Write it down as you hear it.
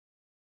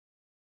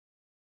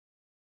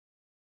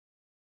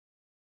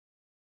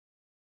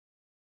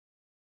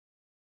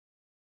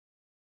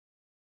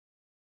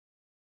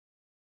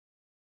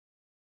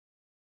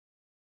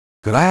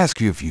Could I ask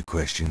you a few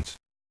questions?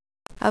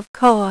 Of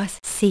course,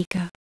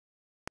 Seeker.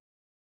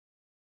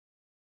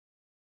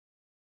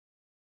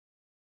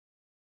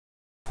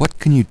 What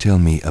can you tell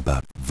me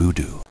about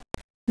voodoo?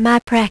 My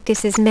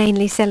practice is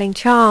mainly selling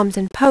charms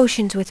and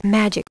potions with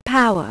magic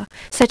power,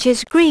 such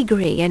as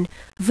gree-gree and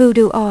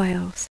voodoo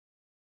oils.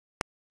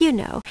 You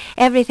know,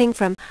 everything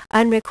from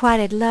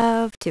unrequited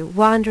love to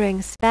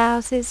wandering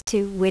spouses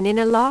to winning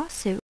a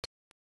lawsuit.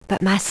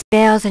 But my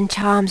spells and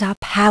charms are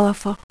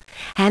powerful,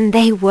 and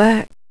they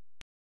work.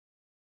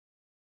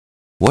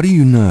 What do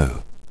you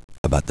know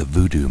about the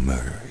voodoo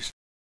murders?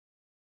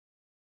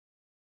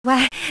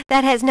 Why,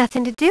 that has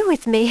nothing to do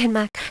with me and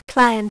my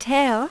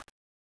clientele.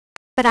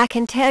 But I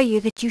can tell you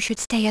that you should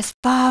stay as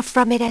far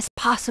from it as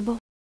possible.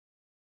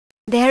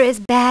 There is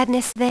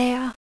badness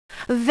there,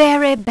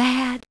 very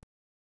bad.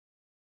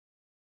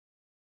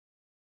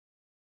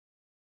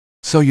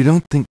 So you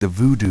don't think the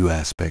voodoo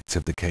aspects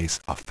of the case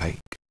are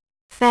fake?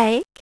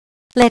 Fake?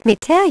 Let me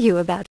tell you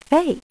about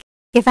fake.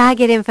 If I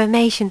get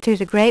information through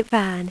the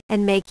grapevine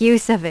and make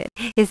use of it,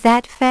 is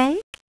that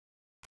fake?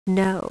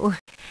 No,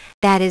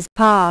 that is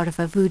part of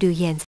a voodoo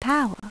yen's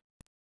power.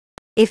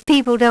 If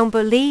people don't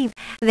believe,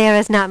 there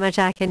is not much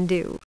I can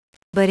do.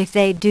 But if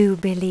they do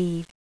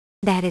believe,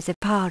 that is a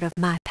part of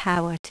my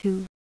power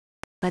too.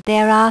 But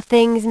there are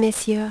things,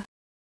 monsieur,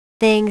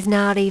 things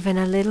not even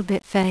a little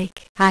bit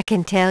fake, I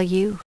can tell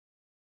you.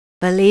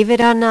 Believe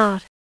it or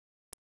not,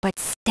 but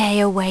stay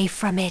away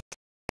from it.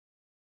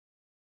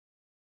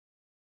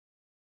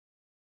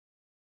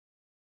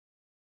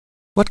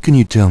 What can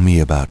you tell me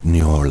about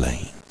New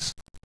Orleans?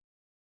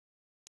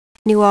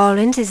 New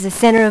Orleans is the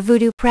center of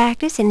voodoo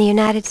practice in the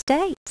United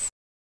States.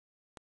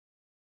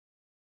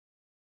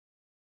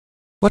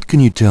 What can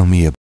you tell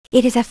me about...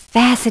 It is a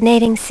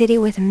fascinating city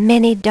with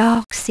many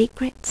dark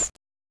secrets.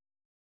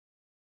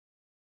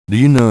 Do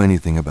you know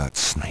anything about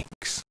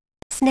snakes?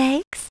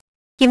 Snakes?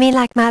 You mean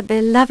like my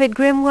beloved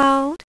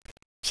Grimwald?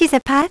 She's a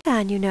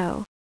python, you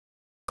know.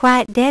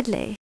 Quite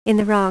deadly in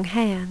the wrong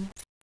hands.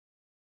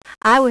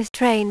 I was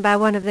trained by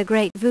one of the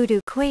great voodoo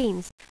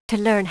queens to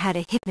learn how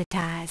to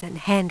hypnotize and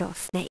handle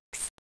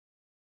snakes.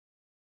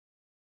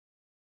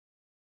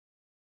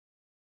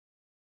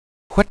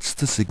 What's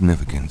the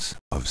significance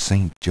of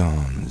St.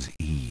 John's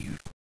Eve?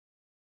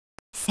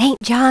 St.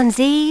 John's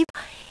Eve?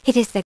 It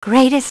is the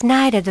greatest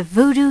night of the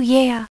voodoo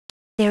year.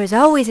 There is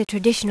always a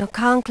traditional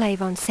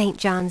conclave on St.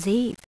 John's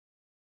Eve.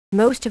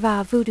 Most of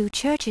our voodoo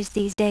churches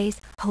these days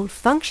hold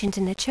functions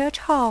in the church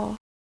hall.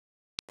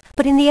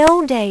 But in the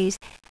old days,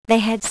 they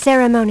had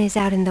ceremonies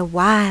out in the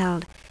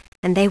wild,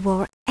 and they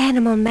wore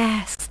animal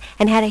masks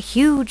and had a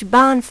huge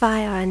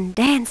bonfire and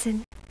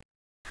dancing.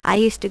 I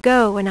used to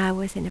go when I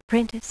was an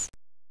apprentice.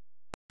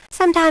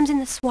 Sometimes in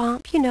the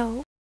swamp, you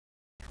know,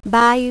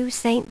 Bayou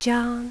St.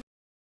 John.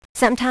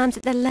 Sometimes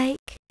at the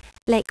lake,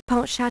 Lake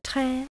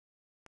Pontchartrain.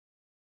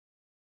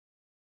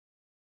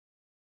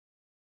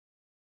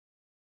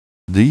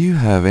 Do you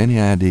have any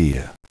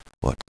idea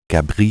what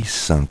Cabri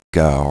sans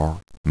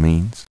cœur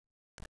means?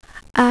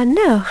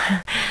 No.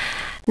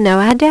 No,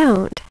 I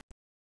don't.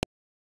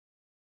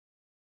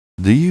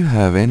 Do you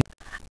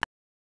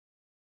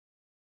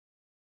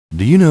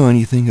know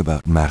anything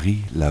about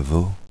Marie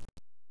Laveau?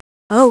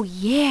 Oh,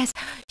 yes,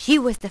 she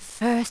was the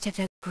first of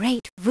the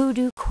great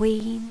voodoo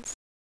queens.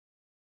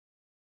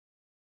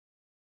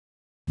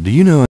 Do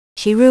you know...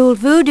 She ruled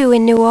voodoo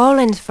in New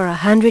Orleans for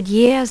 100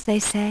 years, they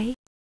say.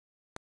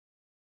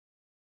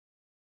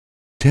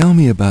 Tell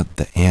me about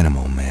the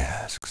animal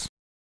masks.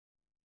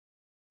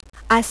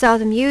 I saw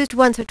them used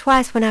once or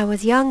twice when I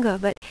was younger,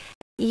 but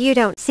you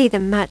don't see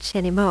them much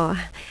anymore.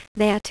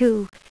 They are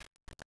too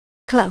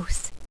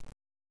close.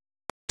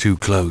 Too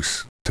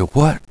close to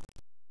what?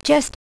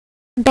 Just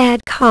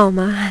bad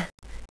karma.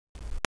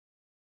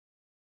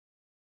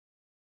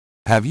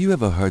 Have you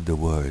ever heard the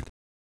word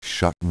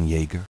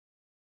Schottenjäger?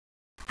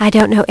 I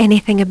don't know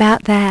anything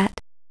about that.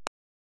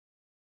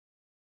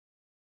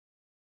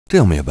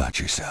 Tell me about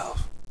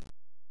yourself.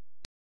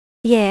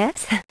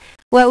 Yes?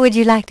 What would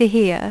you like to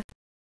hear?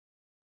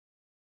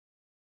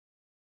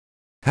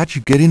 How'd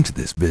you get into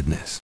this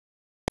business?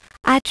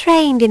 I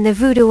trained in the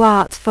voodoo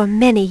arts for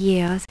many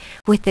years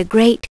with the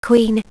great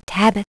Queen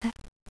Tabitha.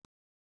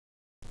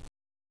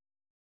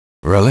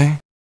 Really?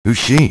 Who's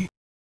she?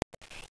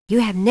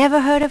 You have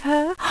never heard of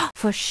her?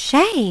 For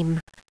shame!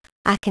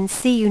 I can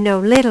see you know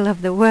little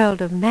of the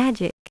world of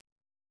magic.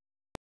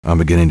 I'm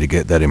beginning to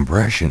get that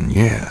impression,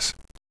 yes.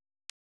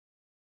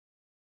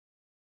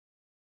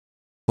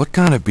 What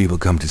kind of people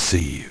come to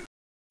see you?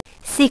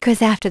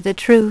 Seekers after the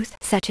truth,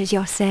 such as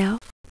yourself.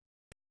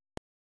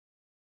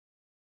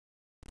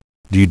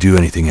 Do you do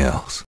anything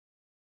else?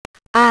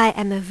 I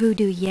am a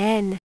voodoo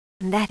yen,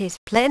 and that is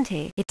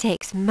plenty. It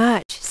takes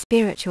much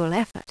spiritual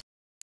effort.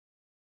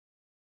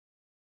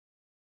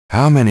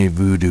 How many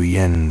voodoo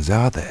yens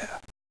are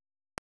there?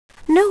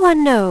 No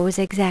one knows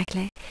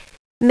exactly.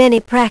 Many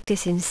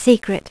practice in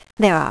secret.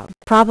 There are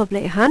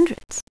probably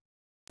hundreds.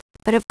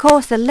 But of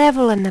course the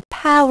level and the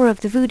power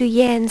of the voodoo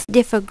yens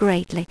differ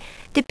greatly,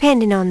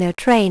 depending on their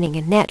training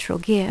and natural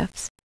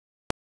gifts.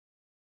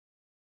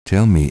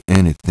 tell me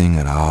anything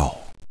at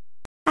all.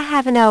 I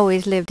haven't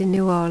always lived in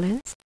New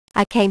Orleans.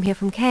 I came here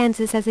from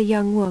Kansas as a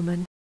young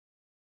woman.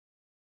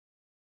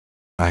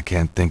 I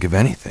can't think of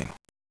anything.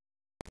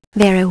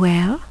 Very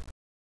well.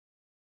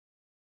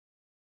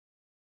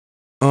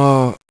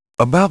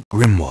 About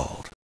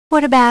Grimwald.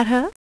 What about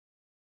her?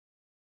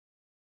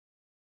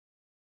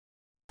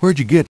 Where'd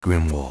you get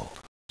Grimwald?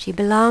 She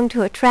belonged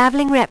to a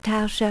traveling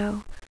reptile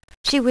show.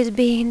 She was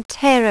being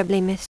terribly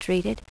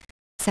mistreated,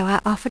 so I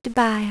offered to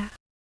buy her.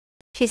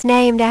 She's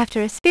named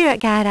after a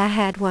spirit guide I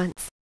had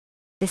once.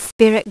 The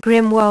spirit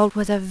Grimwald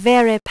was a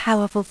very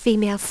powerful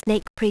female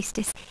snake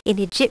priestess in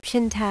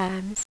Egyptian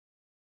times.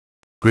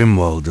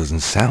 Grimwald doesn't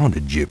sound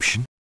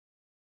Egyptian.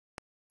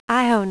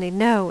 I only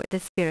know what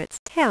the spirits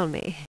tell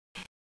me.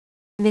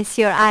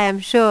 Monsieur, I am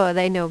sure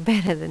they know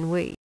better than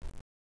we.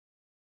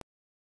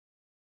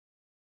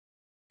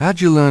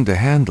 How'd you learn to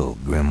handle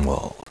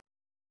Grimwald?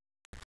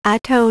 I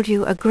told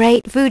you a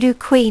great voodoo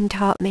queen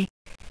taught me.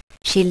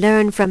 She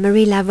learned from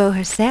Marie Laveau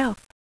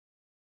herself.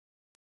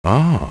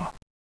 Ah,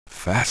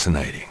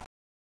 fascinating.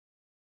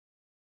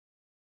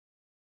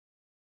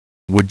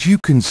 Would you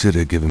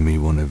consider giving me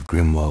one of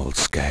Grimwald's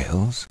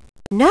scales?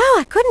 No,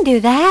 I couldn't do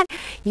that.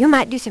 You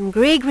might do some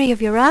gree-gree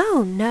of your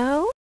own,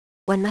 no?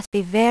 One must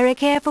be very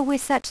careful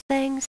with such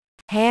things.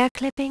 Hair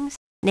clippings,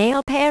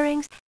 nail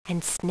parings,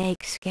 and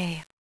snake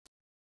scale.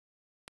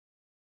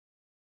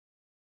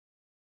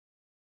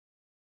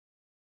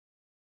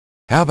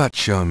 How about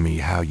showing me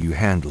how you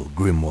handle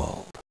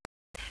Grimwald?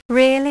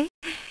 Really?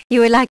 You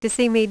would like to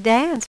see me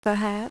dance,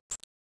 perhaps?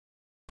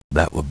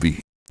 That would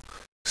be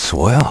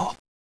swell.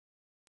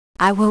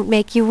 I won't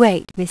make you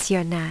wait,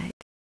 Monsieur Knight.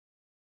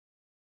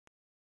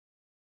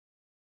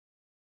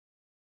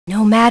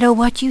 No matter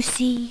what you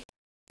see,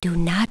 do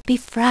not be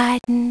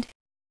frightened.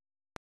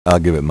 I'll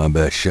give it my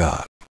best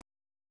shot.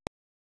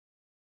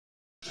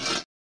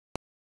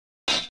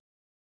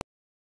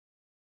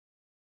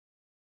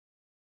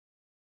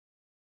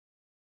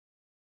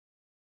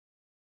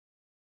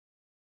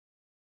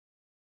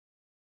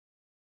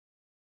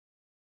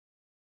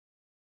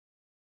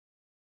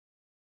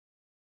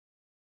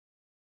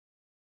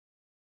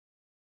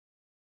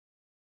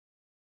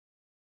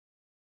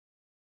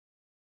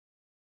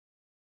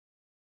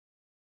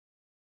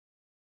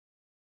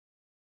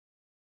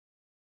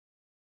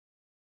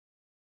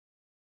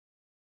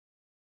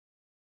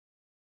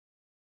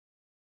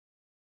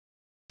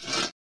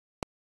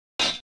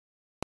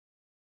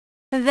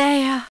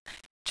 They are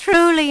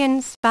truly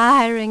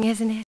inspiring,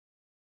 isn't it?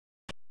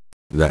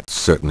 That's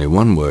certainly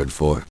one word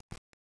for it.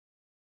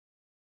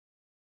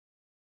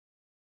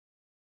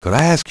 Could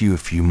I ask you a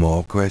few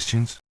more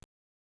questions?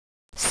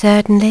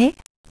 Certainly.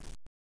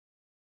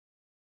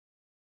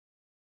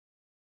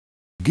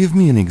 Give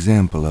me an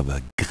example of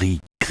a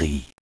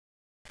gris-gris.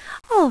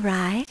 All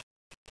right.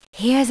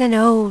 Here's an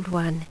old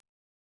one.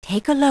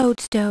 Take a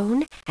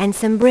lodestone and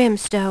some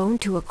brimstone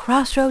to a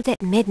crossroads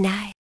at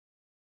midnight.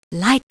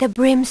 Light the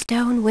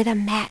brimstone with a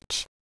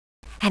match,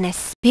 and a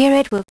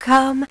spirit will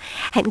come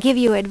and give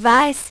you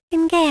advice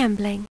in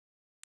gambling.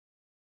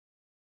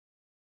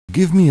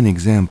 Give me an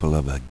example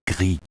of a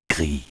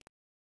gris-gris.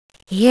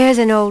 Here's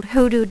an old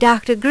hoodoo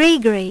Dr.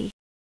 Gree-Gree.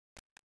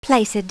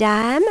 Place a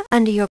dime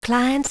under your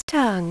client's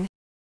tongue,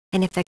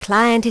 and if the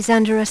client is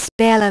under a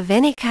spell of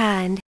any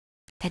kind,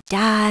 the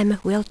dime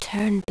will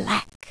turn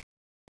black.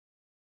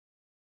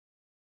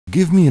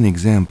 Give me an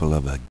example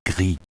of a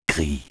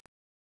gris-gris.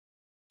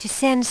 To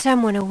send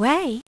someone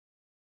away,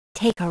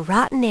 take a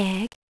rotten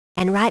egg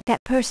and write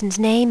that person's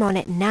name on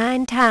it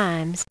 9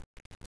 times.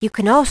 You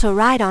can also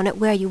write on it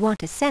where you want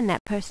to send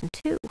that person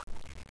to.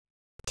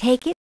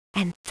 Take it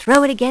and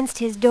throw it against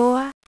his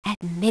door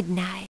at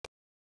midnight.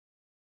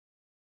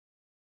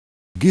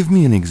 Give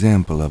me an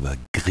example of a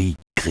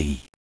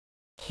gris-gris.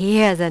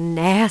 Here's a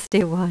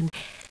nasty one.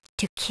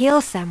 To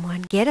kill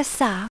someone, get a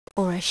sock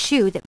or a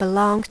shoe that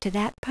belongs to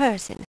that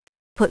person.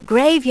 Put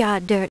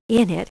graveyard dirt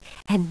in it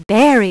and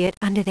bury it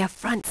under their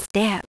front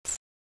steps.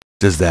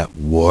 Does that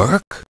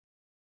work?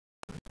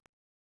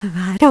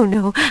 I don't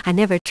know. I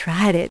never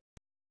tried it.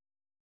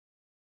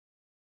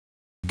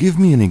 Give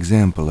me an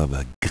example of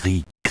a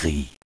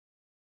gris-gris.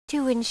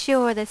 To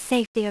ensure the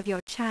safety of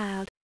your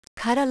child,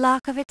 cut a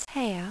lock of its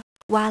hair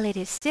while it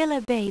is still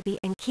a baby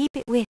and keep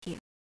it with you.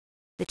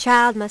 The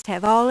child must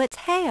have all its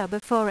hair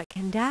before it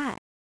can die.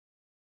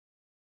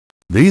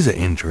 These are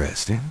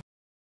interesting.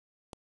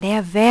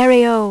 They're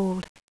very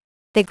old.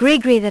 The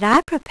gree-gree that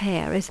I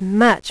prepare is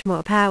much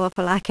more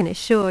powerful, I can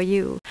assure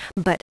you,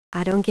 but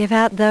I don't give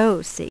out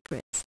those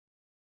secrets.